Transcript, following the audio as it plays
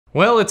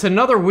Well, it's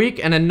another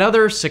week and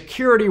another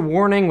security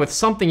warning with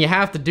something you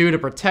have to do to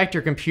protect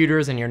your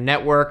computers and your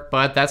network,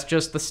 but that's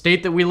just the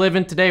state that we live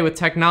in today with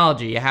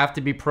technology. You have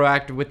to be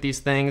proactive with these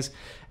things,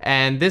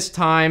 and this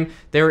time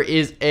there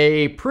is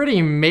a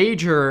pretty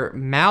major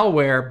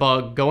malware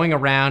bug going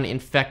around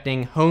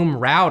infecting home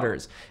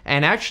routers.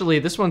 And actually,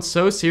 this one's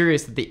so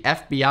serious that the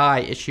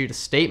FBI issued a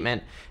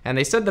statement, and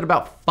they said that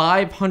about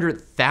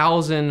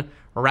 500,000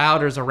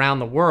 routers around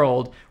the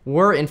world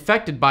were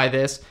infected by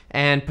this,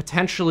 and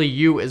potentially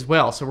you as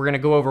well. So we're going to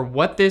go over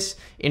what this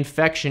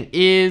infection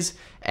is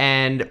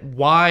and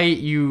why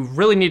you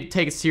really need to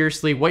take it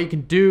seriously, what you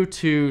can do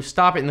to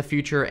stop it in the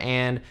future,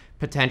 and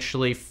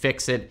potentially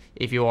fix it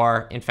if you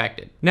are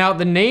infected. Now,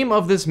 the name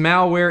of this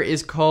malware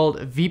is called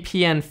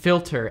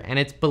VPNFilter, and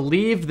it's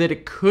believed that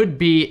it could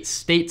be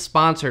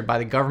state-sponsored by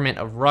the government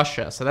of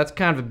Russia. So that's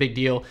kind of a big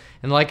deal.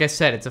 And like I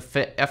said, it's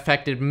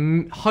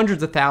affected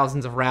hundreds of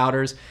thousands of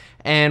routers.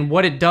 And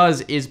what it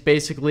does is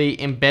basically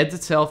embeds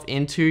itself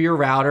into your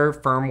router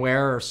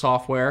firmware or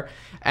software,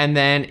 and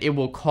then it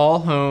will call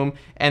home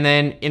and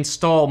then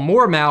install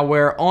more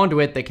malware onto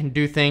it that can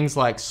do things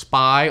like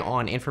spy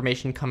on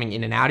information coming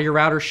in and out of your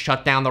router,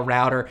 shut down the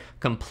router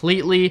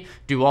completely,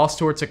 do all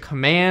sorts of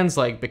commands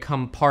like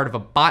become part of a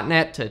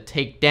botnet to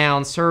take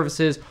down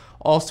services,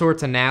 all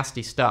sorts of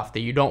nasty stuff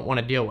that you don't want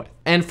to deal with.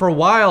 And for a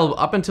while,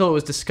 up until it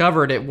was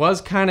discovered, it was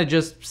kind of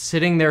just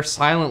sitting there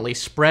silently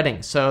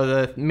spreading. So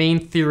the main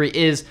theory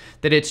is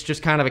that it's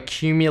just kind of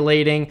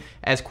accumulating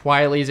as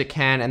quietly as it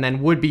can and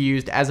then would be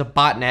used as a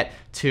botnet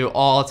to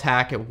all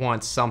attack at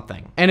once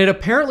something. And it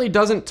apparently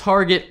doesn't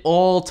target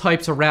all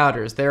types of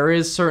routers. There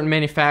is certain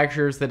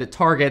manufacturers that it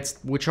targets,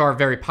 which are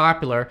very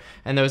popular,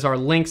 and those are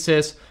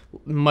Linksys,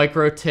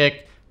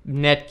 MikroTik,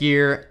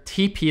 Netgear,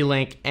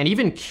 TP-Link, and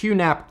even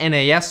QNAP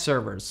NAS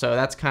servers, so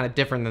that's kind of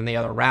different than the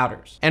other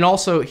routers. And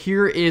also,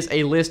 here is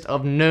a list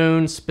of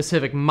known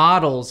specific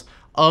models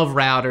of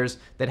routers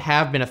that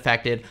have been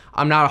affected.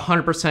 I'm not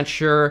 100%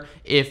 sure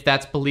if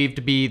that's believed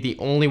to be the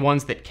only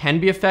ones that can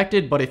be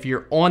affected, but if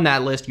you're on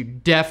that list, you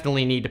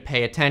definitely need to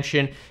pay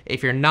attention.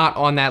 If you're not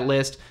on that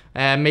list,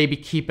 maybe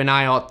keep an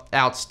eye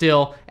out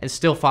still and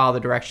still follow the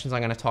directions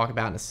I'm going to talk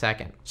about in a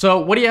second. So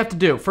what do you have to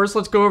do? First,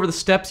 let's go over the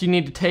steps you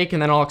need to take,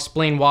 and then I'll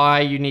explain why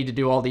you need to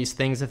do all these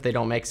things if they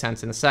don't make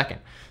sense in a second.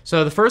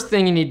 So the first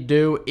thing you need to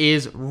do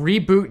is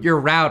reboot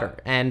your router.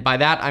 And by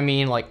that, I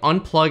mean like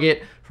unplug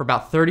it for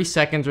about 30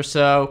 seconds or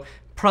so.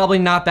 Probably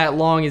not that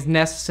long is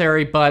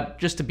necessary, but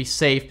just to be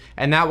safe,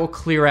 and that will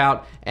clear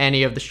out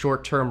any of the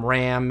short-term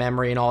RAM,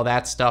 memory, and all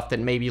that stuff that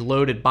may be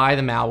loaded by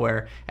the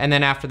malware. And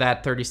then after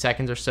that 30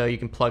 seconds or so, you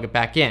can plug it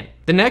back in.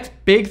 The next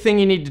big thing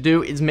you need to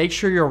do is make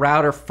sure your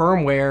router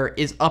firmware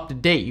is up to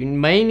date. You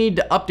may need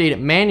to update it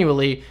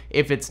manually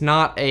if it's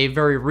not a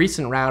very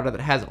recent router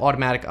that has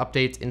automatic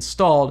updates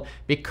installed,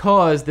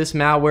 because this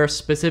malware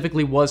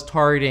specifically was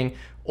targeting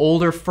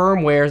older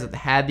firmwares that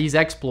had these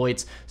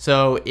exploits.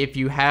 So if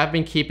you have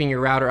been keeping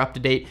your router up to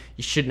date,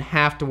 you shouldn't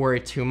have to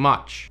worry too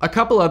much. A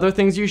couple other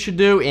things you should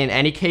do in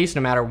any case,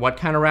 no matter what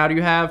kind of router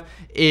you have,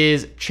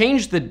 is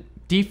change the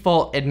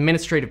default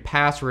administrative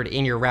password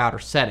in your router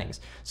settings.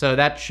 So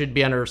that should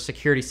be under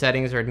security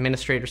settings or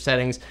administrator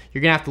settings.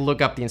 You're gonna have to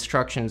look up the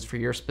instructions for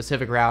your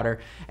specific router,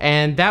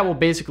 and that will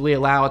basically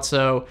allow it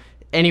so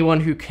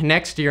anyone who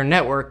connects to your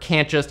network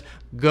can't just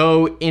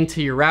go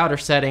into your router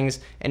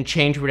settings and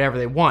change whatever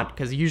they want,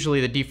 because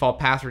usually the default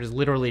password is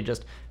literally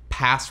just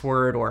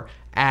password or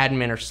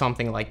admin or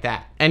something like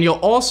that. And you'll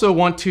also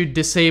want to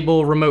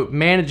disable remote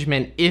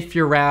management if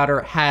your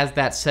router has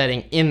that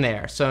setting in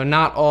there. So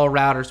not all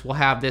routers will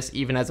have this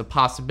even as a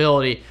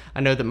possibility.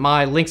 I know that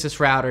my Linksys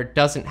router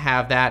doesn't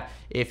have that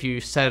if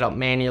you set it up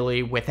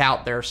manually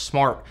without their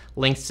smart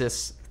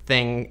Linksys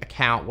thing,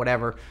 account,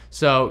 whatever.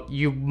 So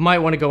you might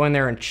want to go in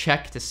there and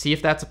check to see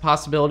if that's a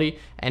possibility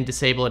and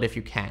disable it if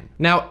you can.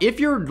 Now, if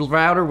your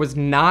router was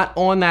not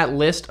on that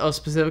list of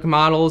specific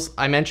models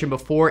I mentioned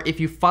before, if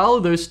you follow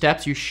those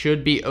steps, you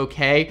should be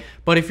okay.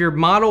 But if your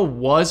model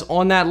was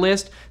on that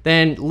list,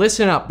 then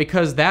listen up,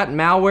 because that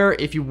malware,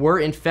 if you were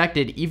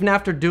infected, even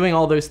after doing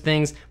all those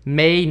things,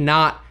 may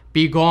not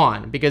be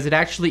gone, because it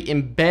actually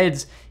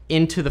embeds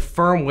into the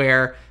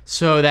firmware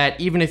so that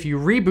even if you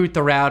reboot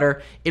the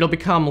router, it'll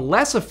become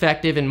less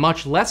effective and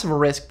much less of a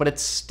risk, but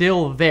it's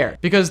still there.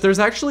 Because there's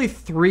actually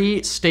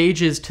 3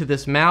 stages to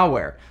this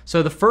malware.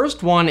 So the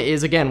first one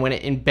is, again, when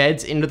it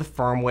embeds into the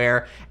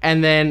firmware,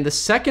 and then the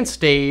second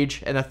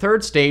stage and the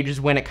third stage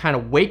is when it kind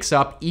of wakes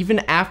up even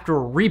after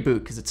a reboot,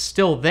 because it's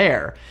still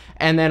there.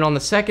 And then on the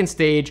second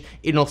stage,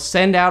 it'll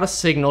send out a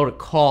signal to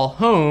call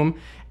home,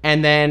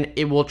 and then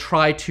it will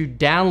try to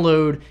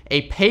download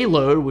a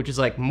payload, which is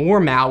like more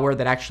malware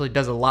that actually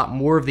does a lot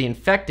more of the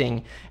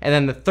infecting. And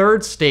then the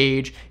third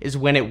stage is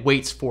when it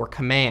waits for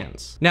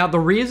commands. Now,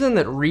 the reason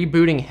that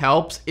rebooting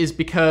helps is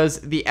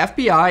because the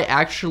FBI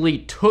actually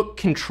took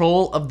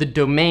control of the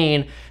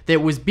domain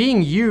that was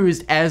being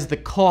used as the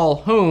call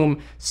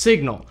home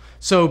signal.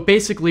 So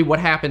basically what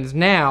happens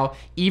now,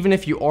 even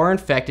if you are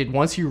infected,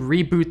 once you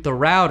reboot the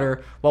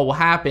router, what will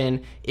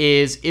happen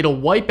is it'll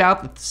wipe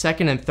out the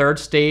second and third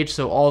stage,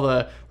 so all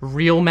the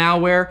real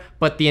malware,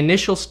 but the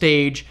initial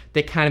stage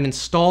that kind of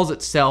installs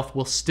itself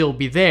will still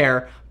be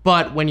there.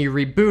 But when you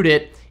reboot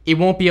it, it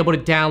won't be able to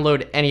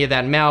download any of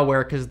that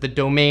malware because the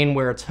domain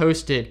where it's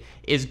hosted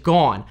is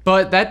gone.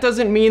 But that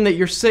doesn't mean that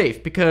you're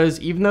safe, because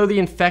even though the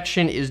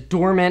infection is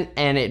dormant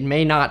and it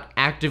may not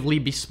actively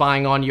be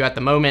spying on you at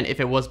the moment if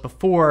it was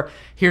before,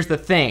 here's the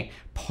thing.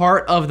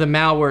 Part of the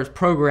malware's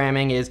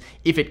programming is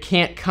if it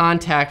can't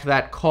contact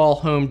that call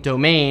home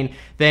domain,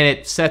 then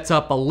it sets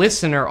up a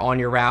listener on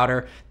your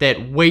router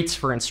that waits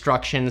for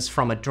instructions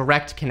from a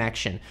direct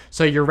connection.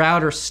 So your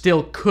router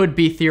still could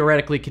be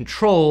theoretically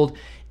controlled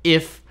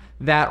if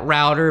that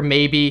router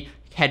maybe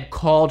had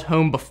called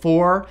home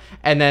before,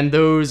 and then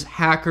those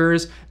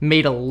hackers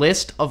made a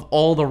list of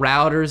all the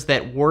routers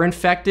that were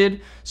infected.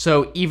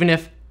 So even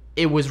if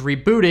it was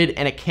rebooted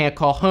and it can't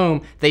call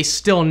home, they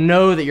still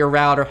know that your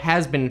router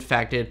has been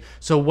infected.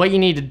 So what you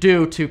need to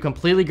do to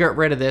completely get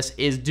rid of this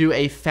is do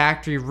a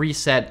factory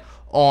reset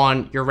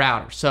on your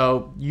router.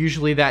 So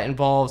usually that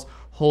involves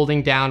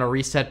holding down a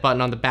reset button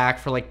on the back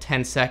for like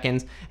 10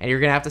 seconds, and you're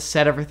gonna have to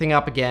set everything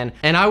up again.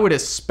 And I would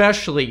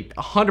especially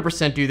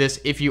 100% do this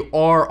if you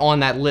are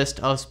on that list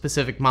of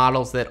specific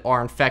models that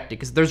are infected,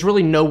 because there's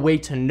really no way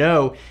to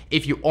know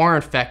if you are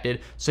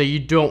infected, so you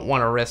don't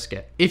wanna risk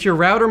it. If your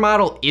router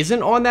model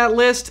isn't on that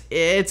list,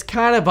 it's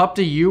kind of up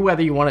to you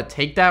whether you wanna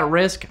take that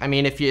risk. I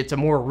mean, if it's a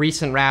more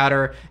recent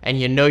router and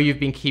you know you've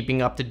been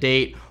keeping up to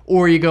date,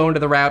 or you go into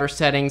the router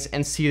settings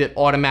and see that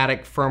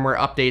automatic firmware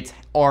updates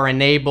are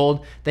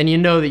enabled, then you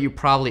know that you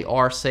probably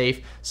are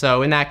safe.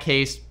 So in that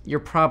case, you're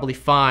probably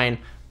fine.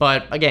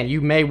 But again, you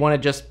may want to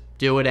just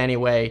do it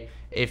anyway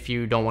if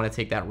you don't want to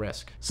take that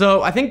risk.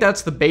 So I think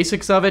that's the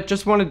basics of it.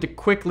 Just wanted to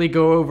quickly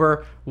go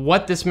over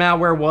what this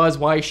malware was,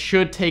 why you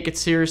should take it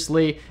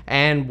seriously,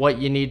 and what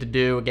you need to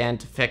do again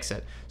to fix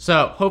it.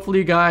 So hopefully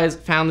you guys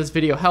found this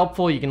video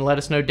helpful. You can let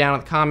us know down in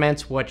the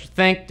comments what you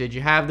think. Did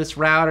you have this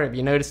router? Have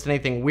you noticed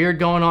anything weird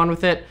going on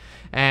with it?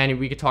 And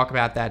we could talk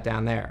about that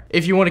down there.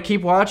 If you want to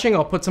keep watching,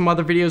 I'll put some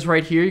other videos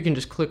right here. You can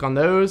just click on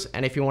those.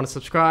 And if you want to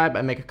subscribe,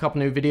 I make a couple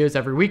new videos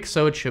every week,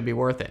 so it should be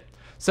worth it.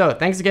 So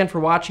thanks again for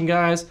watching,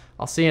 guys.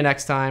 I'll see you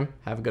next time.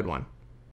 Have a good one.